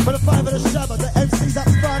required for the 5 of the Shabba. The MCs up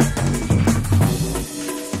front.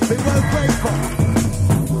 Be well grateful.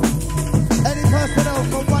 Any personnel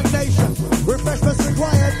from One Nation. Refreshments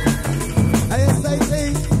required. ASAP.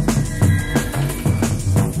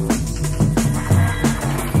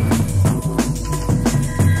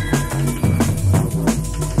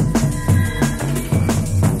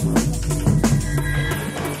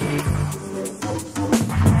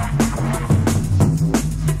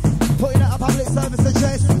 Putting out a public service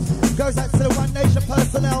address. Goes out to the One Nation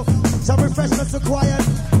personnel. Some refreshments required.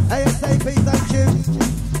 ASAP, thank you.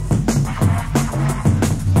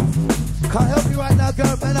 Can't help you right now,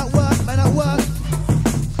 girl. Men at work, men at work.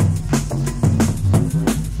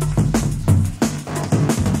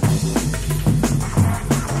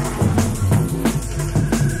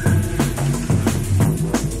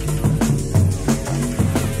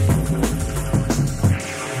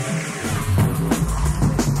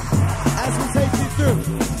 As we take you through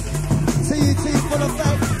TUT full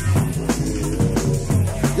effect,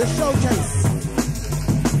 the showcase.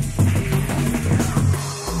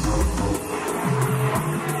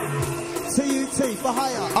 TUT for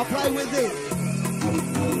hire, I'll play with it.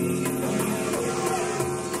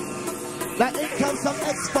 Like in comes some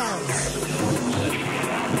X-Files.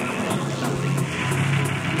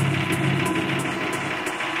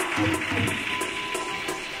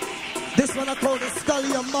 This one I call the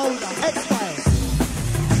Scully and Mulder, X-Files.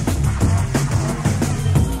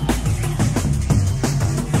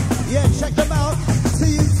 Yeah, check them out,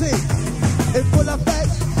 TUT, in full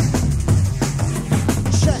effect.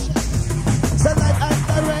 Check. So live and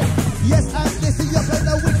direct, yes and listen, you play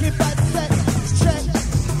the wicked bad set. Check,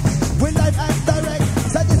 we live and direct,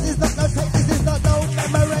 so this is not no tape, this is not no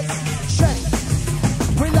memory. Check,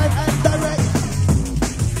 we live and direct.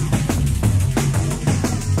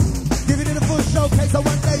 Giving it a full showcase of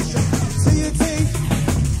One Nation, TUT.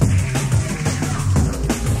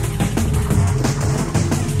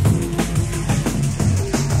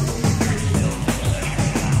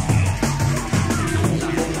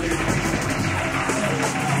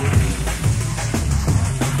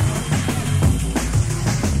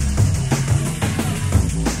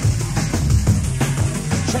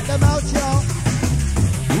 Check them out, y'all.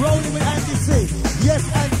 Rolling with Andy C. Yes,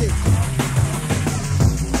 Andy.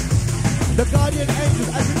 The guardian angels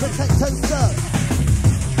as we protect and serve.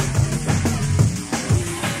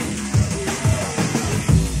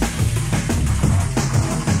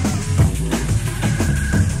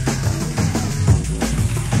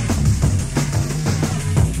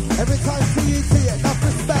 Every time TUT, enough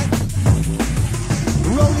respect.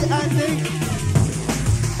 Rolling Andy.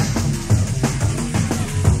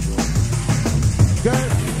 Good.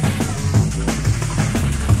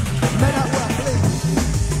 Men at work, please.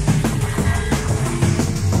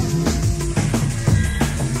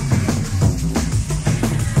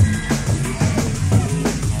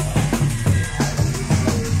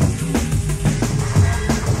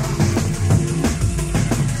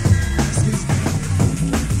 Excuse me.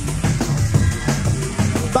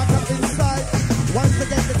 Back up inside. Once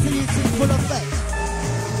again, the TUT full effect.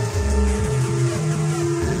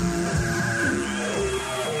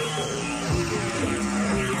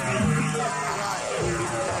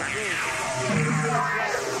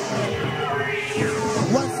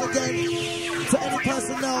 Once again, to any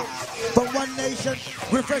personnel from One Nation,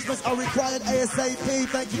 refreshments are required ASAP.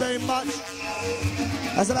 Thank you very much.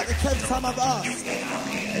 That's about the 10th time I've asked.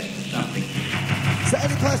 To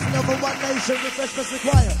any personnel from One Nation, refreshments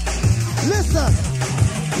required. Listen,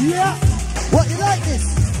 yeah, what, you like this?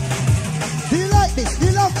 Do you like this? Do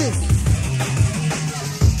you love this?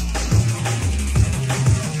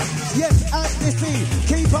 Yes, and this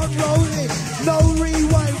keep on rolling. No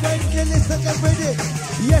rewind when you listen and read it.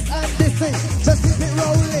 Yes, and this just keep it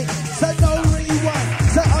rolling. So no rewind.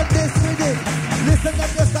 So on this with it. Listen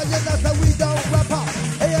and just so you know that we don't wrap up.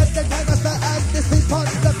 Here's the kind of stuff and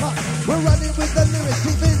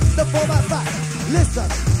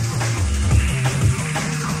Listen.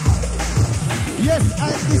 Yes,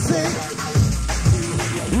 and you see,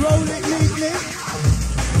 roll it neatly.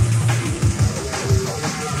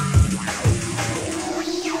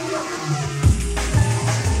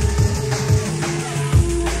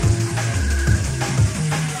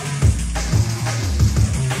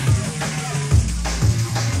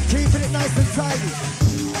 Keeping it nice and tidy.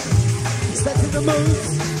 Setting the moves.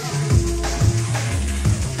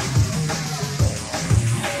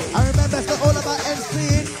 I remember it's not all about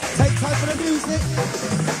MCing. Take time for the music.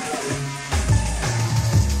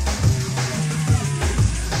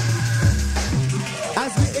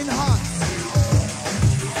 As we enhance,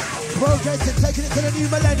 progressing, taking it to the new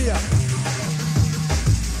millennium.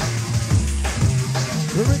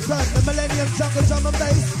 We return the millennium jungle drum and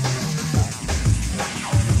bass.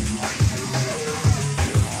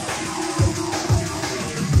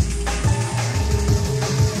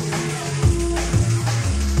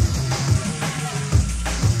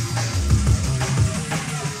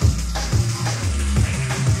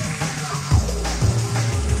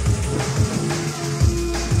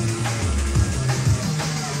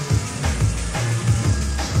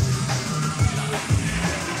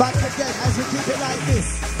 Back again as we keep it like this.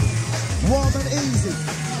 Warm and easy.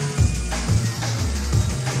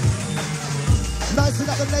 Nicing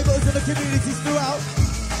up the neighborhoods and the communities throughout.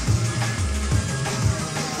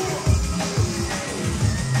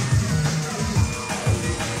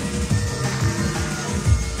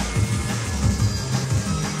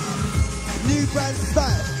 New brand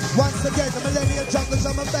style. Once again, the Millennium Jungle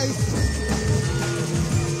Drum and Bass.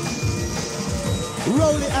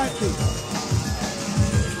 Roll it, Andy.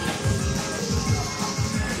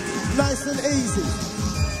 Nice and easy.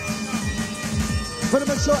 For the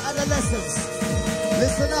mature adolescents,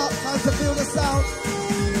 listen up, time to feel the sound.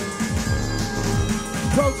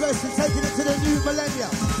 Progressing, taking it to the new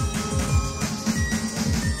millennium.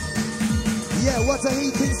 Yeah, what a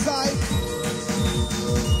heat inside.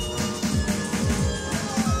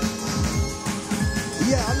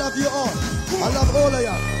 Yeah, I love you all. I love all of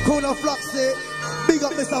you. Corner Flux here. Big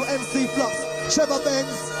up Mr. MC Flux. Shabba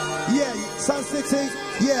Benz. Yeah, Sun City.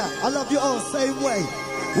 Yeah, I love you all, same way.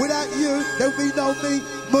 Without you, there'll be no me,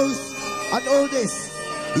 Moose, and all this.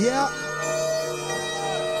 Yeah?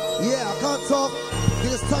 Yeah, I can't talk. You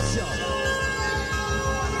just touch y'all.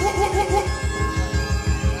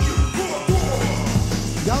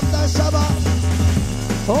 Yamda Shabba.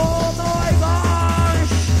 Oh my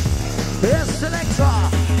gosh! Yes, selector,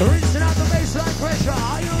 reaching out the baseline pressure.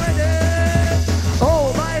 Are you ready?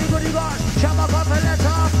 Oh my goody gosh, Shabba got a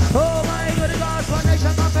letter. Oh my goody gosh, One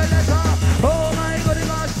Nation got a letter. Oh my goody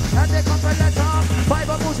gosh, and they got a letter.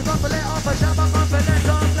 Fiber music got a letter, for Shabba got a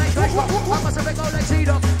letter. Like Christmas, I must have go like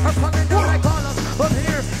Cedar. I'm coming down like Carlos. Up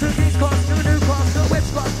here to these costs, to New Cross, to Whip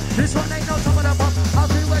Scott. This one ain't no top of the pop. I'll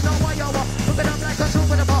do it no way over. Look at them like a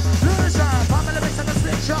soup in the pop. Loser, family makes a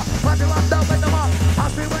split shot. But do I'm down with them up.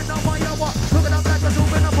 I'll do it no way over. Look at them like a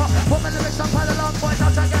soup in the pop. Woman lyrics up, pile along, boys,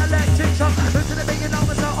 I'll take an electric shock. Into the beginning,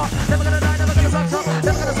 over so up. Never gonna die, never gonna suck,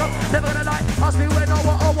 never gonna stop, never gonna lie. Ask me when, no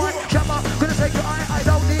what, or what. Shabba, gonna take your eye. I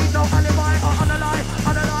don't need no alibi or on a lie,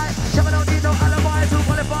 on a lie. Shabba don't need no alibi to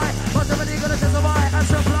qualify. But somebody gonna testify and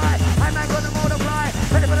supply. I'm not gonna multiply.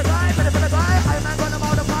 Ready for the guy, ready for the guy. I'm not gonna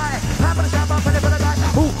multiply. Time for the Shabba, ready for the guy.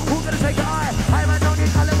 Who gonna take your eye? I'm not don't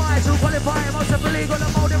need alibi to qualify. Most simply gonna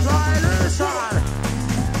multiply. Listen.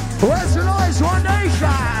 Where's the noise? One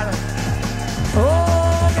Nation.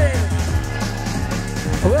 Okay.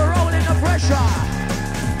 We're rolling the pressure.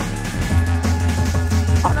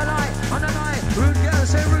 On the night, rude girls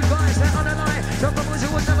say rude guys, they're on the night. Jungle boys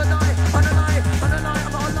who would never die. On the night, I'm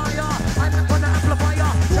a liar. I'm not gonna amplify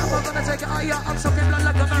ya. Shabba gonna take it higher. I'm sucking blood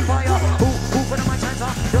like a vampire. Who for the mic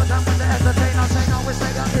center? You're down with the entertainer. Say no, it's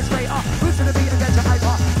later, it's later. Move to the beat and get your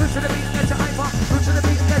hyper. Move to the beat and get your hyper. Move to the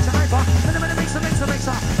beat and get your hyper. When I'm in the mixer.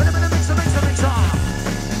 When I'm in the mixer.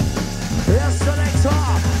 Yes, selector.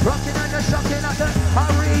 Rocking and just shocking at the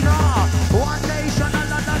arena. One Nation and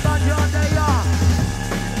your day.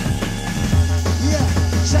 Yeah,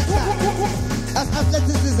 check that. That's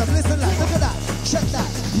athleticism. Listen, look at that. Check that.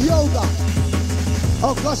 Yoga.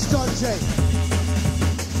 Oh gosh, John J.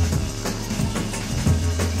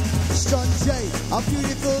 John J. A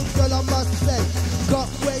beautiful girl, I must say. Got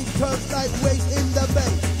wave curves like waves in the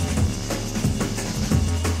bay.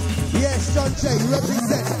 Yes, John J.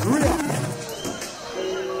 Represent real.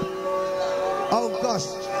 Oh gosh.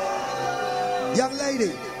 Young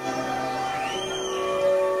lady.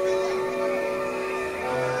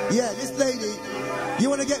 Yeah, this lady, you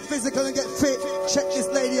want to get physical and get fit, check this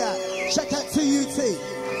lady out. Check out 2UT.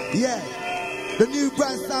 Yeah, the new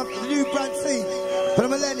brand stamp, the new brand team. For the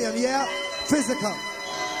millennium, yeah? Physical.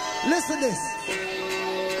 Listen this.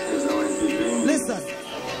 Listen.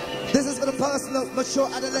 This is for the personal, mature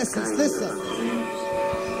adolescents. Listen.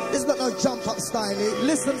 It's not no jump up style.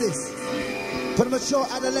 Listen this. For the mature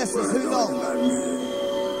adolescents who know.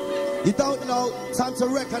 You don't know, time to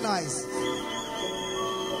recognize.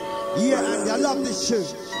 Yeah, Andy, I love this tune.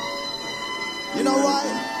 You know why?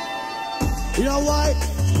 You know why?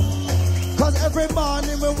 Cause every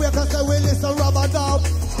morning we wake up and we listen rubber dub.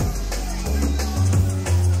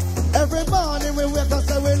 Every morning we wake up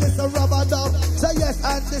and we listen rubber dub. Say yes,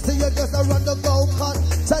 and this is you just run the gold cut.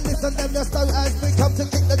 Say listen them just now as we come to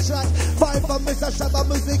kick the track. Five from Mr. Shabba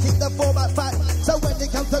music, keep the format fat. So when it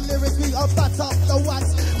comes to lyrics, we are fat up the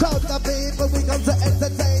wax. Crowd the people, we come to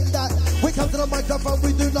entertain that. We come to the microphone,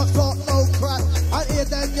 we do not talk no crap. And here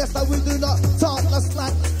then, yes, and we do not talk no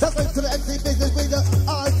slack. Just went to the MC business, we don't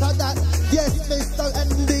answer that. Yes, Mr.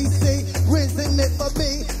 NDC, raising it for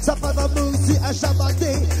me. Shabba Musi and Shabba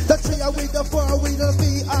D. The trio with the four, we the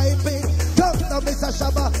VIP. Come to Mr.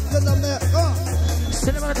 Shabba, you know me,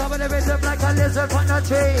 Cinema on top of the rhythm like a lizard on a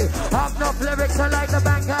tree. Have enough lyrics like the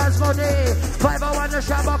bank has money. 501 the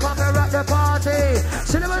Shabba come and rock the party.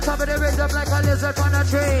 Cinema on top of the rhythm like a lizard on a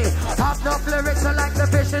tree. Have enough lyrics like the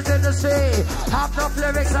fishes in the sea. Have enough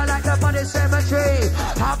lyrics like the money cemetery.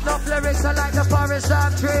 Have enough lyrics like the forest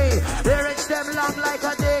and tree. Lyrics them long like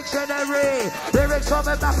a dictionary. Lyrics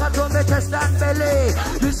coming back onto me chest and belly.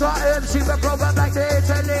 This what MC we program like the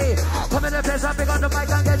Italy. Come in the place and pick on the mic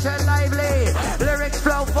and get you lively. Lyrics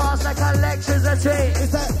flow fast like electricity. He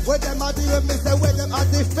said, where them are doing, me say, where them are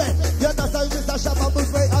defend. You know, so Mr. Shabba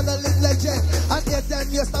Moose way on the legend. And here them,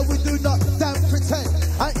 yes, that we do not damn pretend.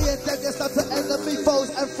 And here them, yes, that to enemy, foes,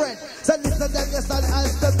 and friends. So listen them, yes, and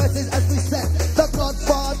as the message as we said. The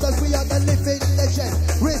Godfathers, we are the living legend.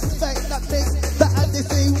 Respect that things that and this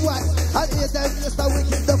is wax. And here them, yes, that we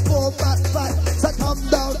keep the format back. So come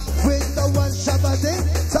down with the one Shabba did.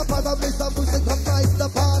 So Father Mr. Moose and come nice the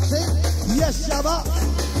party. Yes, Shabba.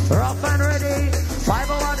 Rough and ready.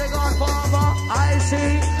 501 the Godfather. I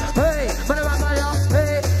see. Hey, but the man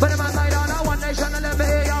hey, but the man now one nation and let me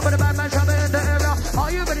hear ya. But the bad man Shabba in the area.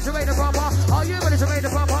 Are you ready to wait the proper? Are you ready to wait the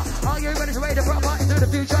proper? Are you ready to wait the proper? Into the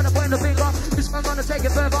future, to point the finger. This man's gonna take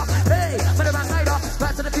it further. Hey, but the man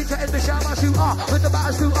back to the future is the Shabba shooter with the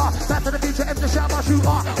batter shooter. Back to the future is the Shabba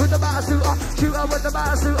shooter with the batter shooter. Shooter with the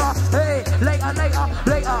batter shooter. Hey, later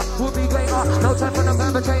will be greater. No time for the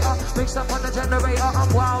perpetrator. Mixed up on the generator. I'm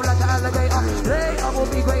wild like an alligator. Later will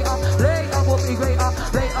be greater. Later will be greater.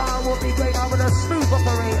 Later will be greater with a smooth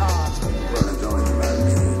operator.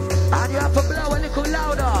 And you have to blow a little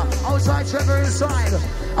louder. Outside Trevor inside.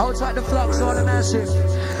 Outside the flux or the massive.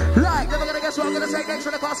 Like, never gonna guess what I'm gonna say next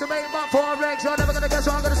when the class remain but for Rex. You're never gonna guess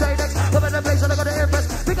what I'm gonna say next. Come in the place and I'm gonna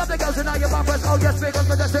impress. Pick up the girls and now you're bumpers. Oh yes, because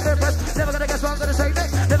we're just to impress. Never gonna guess what I'm gonna say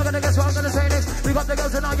next. Never gonna guess what I'm gonna say next. Pick up the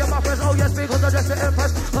girls and now you're bumpers. Oh yes, because we're just to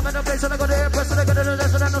impress. Come in the place and I'm gonna impress. And I'm gonna do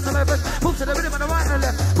this and I'm not some impress. Move to the rhythm on the right and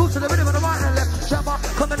left. Move to the rhythm on the right and left. Shabba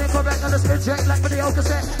coming in correct on the spin check like video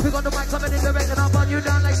cassette. Pick on the mic coming in direct and I'll burn you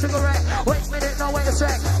down like cigarette. Wait a minute, no wait a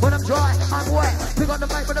sec. When I'm dry, I'm wet. Pick on the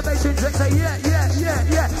mic with the bass in direct. Say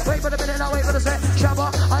yeah. Wait for the minute, now wait for the set. Shabba,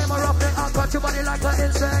 I am a roughneck. I'll cut your body like an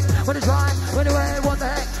insect. When it's dry, when you wait, what the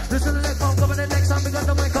heck? Listen to the next one coming in next time. Pick on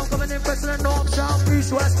the mic, I'm coming in pressing the north, south,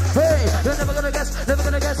 east, west. Hey, you're never gonna guess, never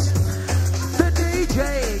gonna guess. The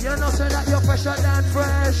DJ, you're not saying that you're fresher than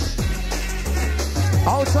fresh.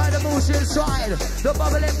 Outside the moose inside, the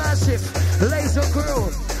bubbling massive, laser crew,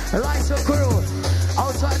 lights crew.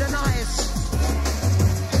 Outside the nice,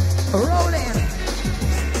 rolling.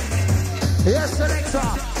 Yes, selector.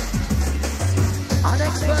 Our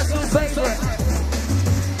next person's favorite.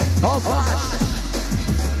 Oh, Flash.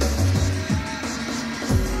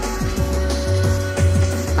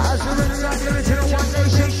 As we bring back the original One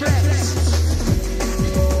Nation Flex.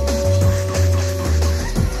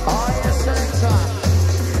 Oh, yes, selector.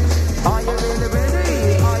 Are you really ready?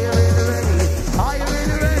 Are you really ready? Are you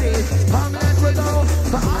really ready? Come let we go.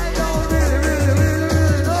 But I don't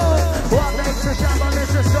really know what makes the Shabba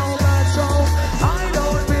Mr. So bad so. I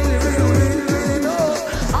don't really know.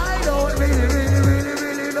 I don't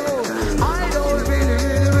really know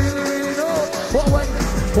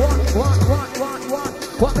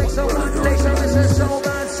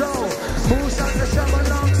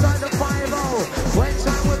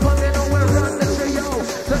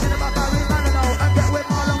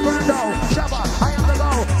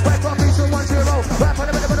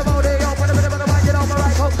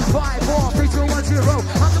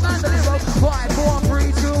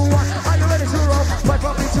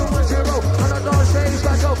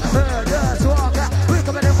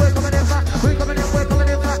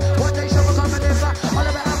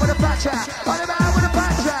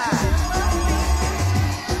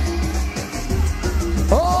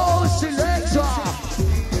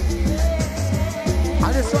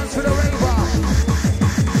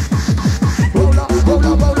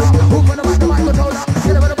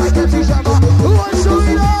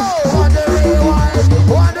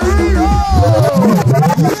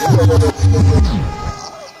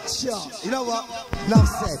know what? Enough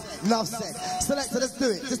said, enough said. Selector, let's do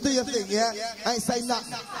it. Just do your thing, yeah? I ain't say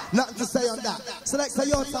nothing. Nothing to say on that. Selector,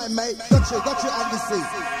 your time, mate. Got you, Andy C.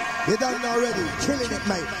 You don't know already. Killing it,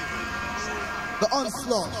 mate. The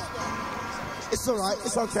onslaught. It's alright,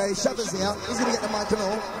 it's okay. Shabba's here. He's gonna get the mic and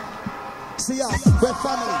all. See us, we're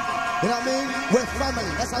family. You know what I mean? We're family.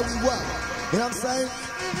 That's how we work. You know what I'm saying?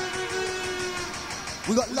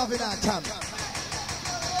 We got love in our camp.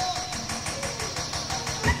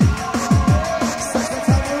 Second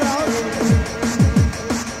time around.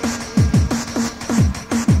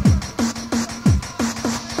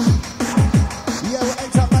 Yeah, we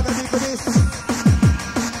ain't talking about for this.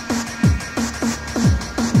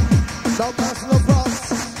 No personal